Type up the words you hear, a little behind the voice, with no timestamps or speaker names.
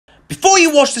Before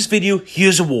you watch this video,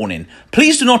 here's a warning.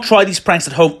 Please do not try these pranks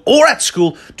at home or at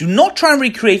school. Do not try and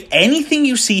recreate anything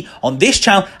you see on this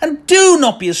channel, and do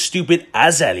not be as stupid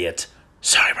as Elliot.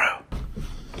 Sorry, bro.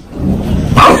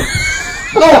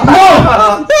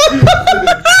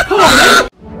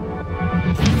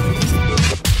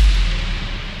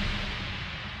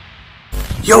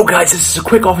 Yo guys, this is a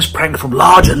quick office prank from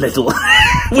Large and Little.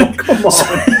 Come on.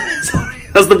 Sorry,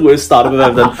 that's the worst start I've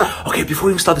ever done. Okay, before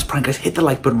we even start this prank, guys, hit the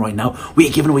like button right now. We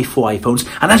are giving away 4 iPhones.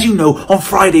 And as you know, on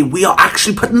Friday, we are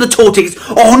actually putting the tour tickets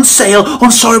on sale on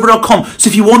sorrybrother.com. So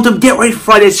if you want them, get ready for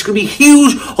Friday. It's going to be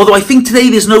huge. Although I think today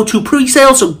there's no 2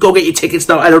 pre-sales, so go get your tickets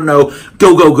now. I don't know.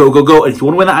 Go. And if you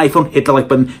want to win that iPhone, hit the like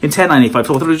button in 10, 9, 8, 5,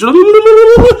 4, 3,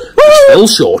 still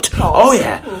short. Oh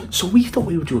yeah. So we thought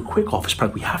we would do a quick office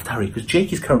prank. We have to hurry because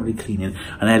Jake is currently cleaning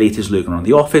and Elliot is lurking around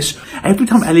the office. Every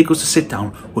time Elliot goes to sit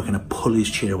down, we're going to pull his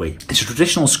chair away. It's a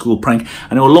traditional school prank.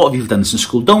 I know a lot of you have done this in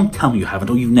school. Don't tell me you haven't,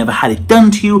 or you've never had it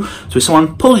done to you. So if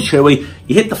someone pulls your chair away,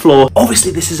 you hit the floor.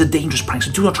 Obviously, this is a dangerous prank,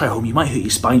 so do not try at home. You might hurt your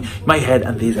spine, you might head,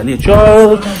 and there's Elliot.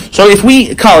 So if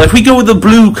we go with the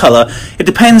blue colour, it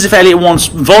depends if Elliot wants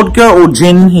vodka or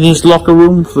gin in his locker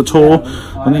room for the tour.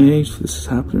 And this is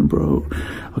happening, bro.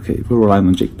 Okay, we're relying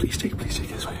on Jake. Please, Jake, this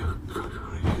way.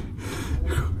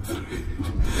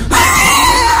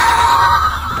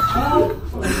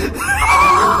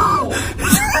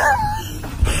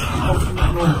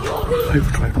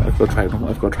 I've got to try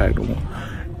it no more.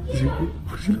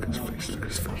 Look at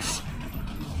his face.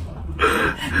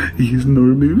 He is no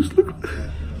news.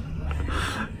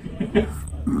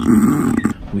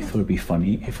 We thought it'd be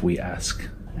funny if we ask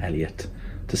Elliot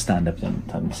to stand up and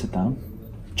tell him to sit down.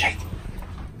 Jake,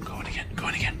 go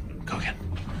again.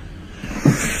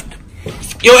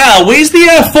 Yo, Al, where's the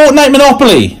Fortnite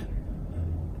Monopoly?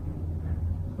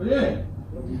 Oh, yeah.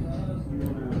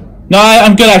 No,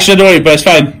 I'm good actually, don't worry, but it's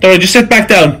fine. Don't worry, just sit back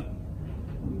down.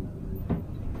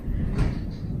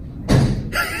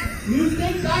 You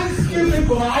think I'm stupid,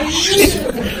 boy?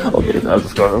 Okay,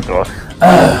 let's go.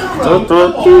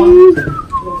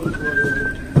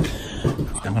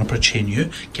 I'm gonna put a chain here,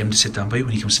 get him to sit down by you.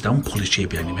 When he comes to sit down, pull his chair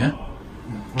behind him, yeah?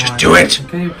 Just do it!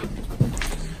 Okay.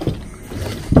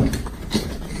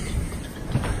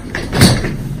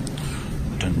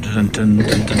 Dun,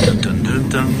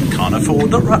 can't afford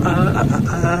the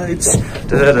rides.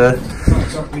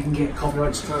 So we can get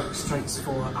copyright strikes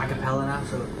for acapella now,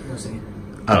 so we'll see.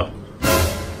 Oh.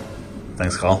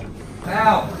 Thanks, Carl.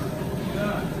 Al!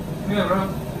 Yeah, bro.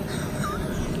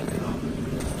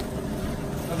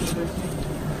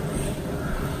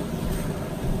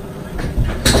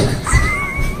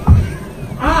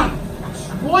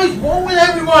 What is wrong with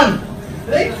everyone?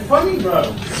 It ain't funny, bro.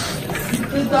 You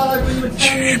did that like when you were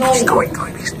 10 years old. He's going. We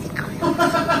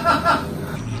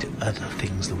need other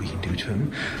things that we can do to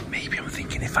him. Maybe I'm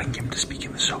thinking if I can get him to speak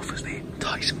in the sofas, they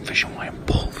tie some fish on wire and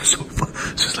pull the sofa.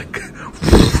 So it's like,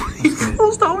 he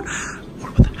falls down.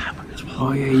 What about the hammock as well?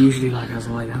 Oh yeah, usually like has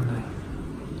a lie down,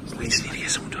 don't We just need to get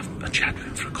someone to have a chat with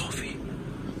him for a coffee.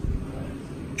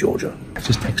 Georgia. I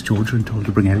just text Georgia and told her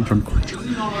to bring Elliot from college. No.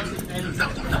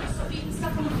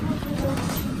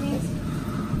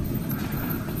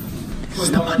 This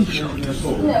is the money shot. No,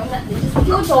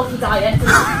 your doggy diet.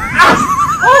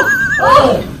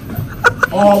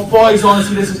 Oh, boys,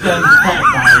 honestly, this is getting pathetic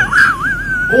now.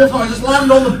 All the time, I just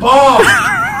landed on the bar.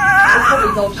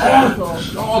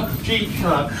 Oh, G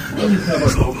cut. I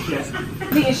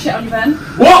think it's shit on you, Ben.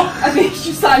 What? I think it's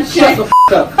just that shit. Shut the f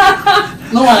up.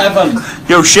 No, I haven't.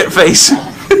 Yo, shit face.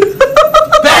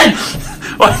 Ben!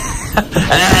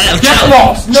 Get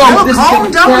lost! No, this calm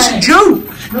is down, it's a joke.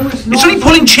 No, it's not. It's only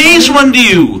pulling chairs from under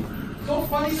you. It's not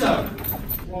funny, though.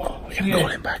 What? We're gonna call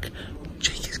him back.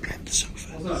 Jake is behind the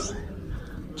sofa.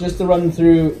 Just to run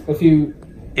through a few.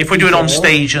 If we do it on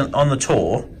stage on the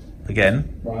tour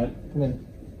again. Right, come in.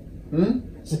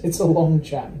 It's a long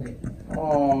chat, mate.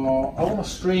 Oh, I want to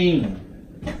stream.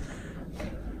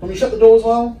 Can we shut the door as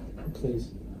well? Please.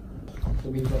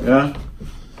 Yeah.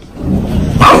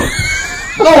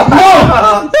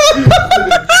 Oh,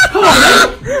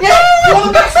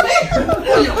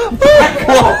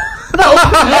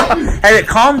 Elliot,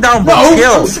 calm down, bro.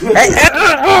 Chill.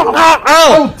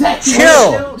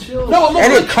 Chill. No, I'm not.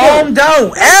 Elliot, calm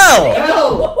down.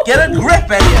 Get a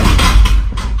grip, Elliot.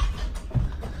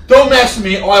 Don't mess with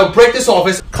me or I'll break this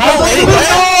office. Calm down.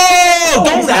 Oh,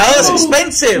 don't Al, it's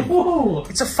expensive. Whoa.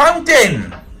 It's a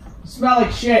fountain. Smell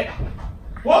like shit.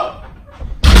 What?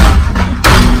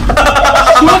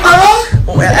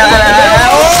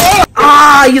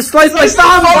 You sliced my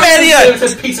thumb, Elliot.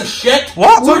 This piece of shit.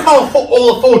 What? So we can't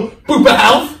all afford Booper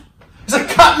Health. It's a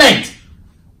cut, mate.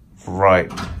 Right.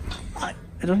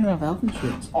 I don't even have health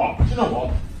insurance. Oh, do you know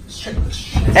what? Shit,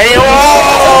 shit. Hey,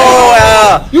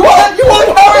 oh! You want to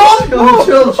carry on? Oh,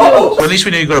 chill. Well, at least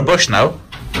we know you got a bush now.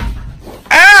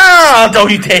 Ah! Don't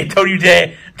you dare! Don't you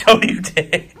dare! Don't you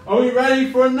dare! Are we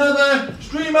ready for another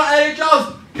stream at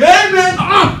AHL's gaming?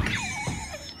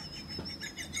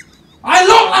 I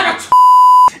look like a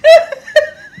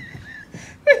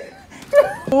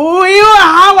Oh, you are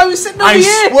how I was sitting over here.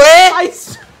 I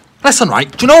swear! Listen, right?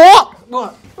 Do you know what?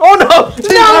 What? Oh no!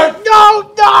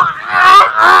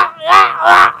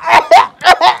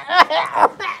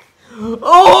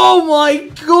 Oh my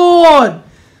god!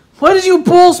 Why does your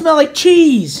ball smell like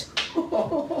cheese? I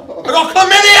got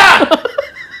chlamydia!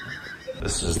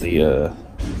 This is the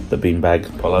beanbag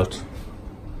pullout.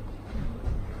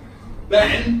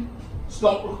 Then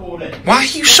stop recording. Why are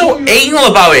you so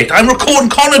anal about it? I'm recording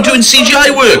Connor doing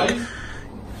CGI work.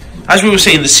 As we were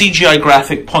saying, the CGI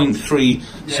graphic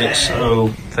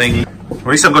 0.360 thing. At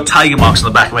least I've got tiger marks on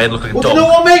the back of my head, look like a Well, dog. do you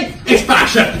know what I mean? It's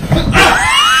fashion.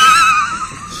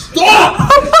 Stop!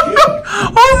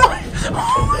 Oh my!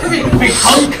 Big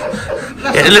hunk.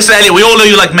 Yeah, listen, Elliot, we all know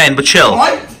you like men, but chill.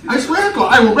 Right? I swear to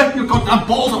God, I will rip your goddamn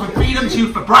balls off and feed them to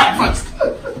you for breakfast.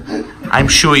 I'm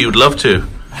sure you'd love to.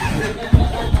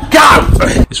 Go!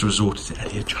 It's resorted to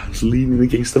Elliot Giles leaning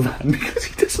against the van because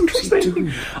he doesn't trust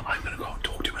anything. I'm gonna go and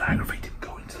talk to him and aggravate him,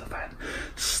 go into the van,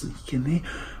 sneak in there.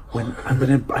 When I'm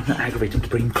gonna aggravate him to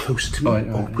bring him closer to me,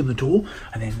 open the door,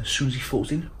 and then as soon as he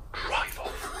falls in, drive off.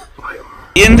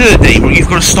 At the end of the day, bro, you've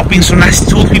got to stop being so nasty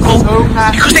towards people. So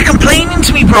nasty. Because they're complaining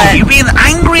to me, bro. You're being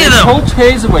angry at them. Pull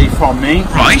tears away from me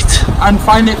Right? and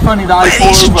find it funny that I fall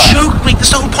It's a over. joke, mate.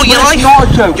 That's the whole point of your It's life. not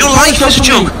a joke. Your It's not life is a for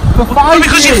joke. me. For 5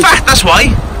 Because years. you're fat, that's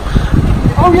why.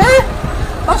 Oh yeah?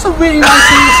 That's a really nice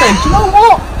thing to say. Do you know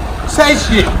what? Says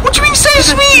you. What do you mean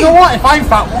says You me? know what? If I'm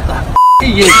fat, what the f***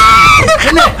 are you?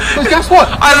 Isn't it? Because guess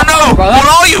what? I don't know. Brother. What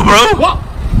are you, bro? What?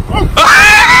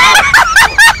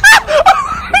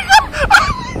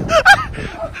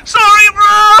 Sorry,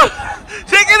 bro.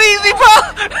 Take it easy, pal.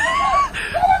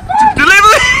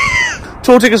 Delivery.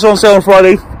 Tour tickets on sale on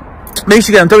Friday. Make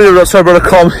sure you get on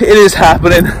www.cyber.com. It is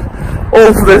happening.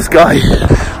 All for this guy.